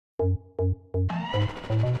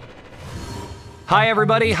Hi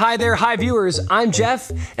everybody, hi there, hi viewers, I'm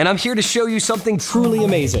Jeff, and I'm here to show you something truly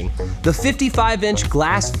amazing. The 55-inch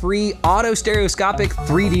glass-free auto stereoscopic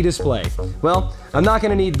 3D display. Well, I'm not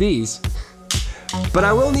gonna need these, but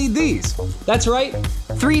I will need these. That's right,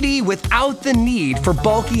 3D without the need for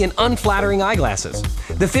bulky and unflattering eyeglasses.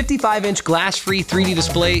 The 55-inch glass-free 3D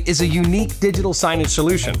display is a unique digital signage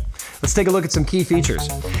solution. Let's take a look at some key features.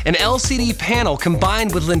 An LCD panel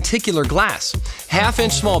combined with lenticular glass,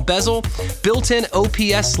 half-inch small bezel, built-in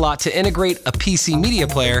OPS slot to integrate a PC media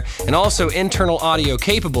player, and also internal audio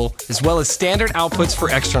capable, as well as standard outputs for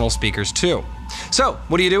external speakers too. So,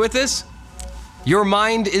 what do you do with this? Your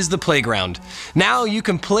mind is the playground. Now you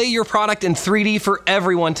can play your product in 3D for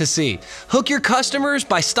everyone to see. Hook your customers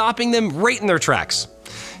by stopping them right in their tracks.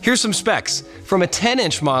 Here's some specs. From a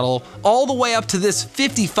 10-inch model all the way up to this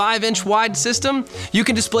 55-inch wide system, you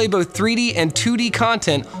can display both 3D and 2D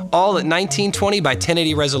content all at 1920 by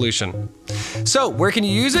 1080 resolution. So, where can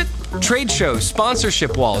you use it? Trade shows,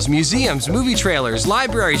 sponsorship walls, museums, movie trailers,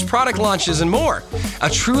 libraries, product launches, and more. A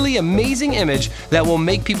truly amazing image that will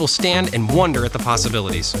make people stand and wonder at the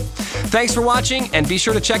possibilities. Thanks for watching, and be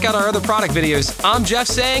sure to check out our other product videos. I'm Jeff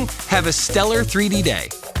saying, have a stellar 3D day.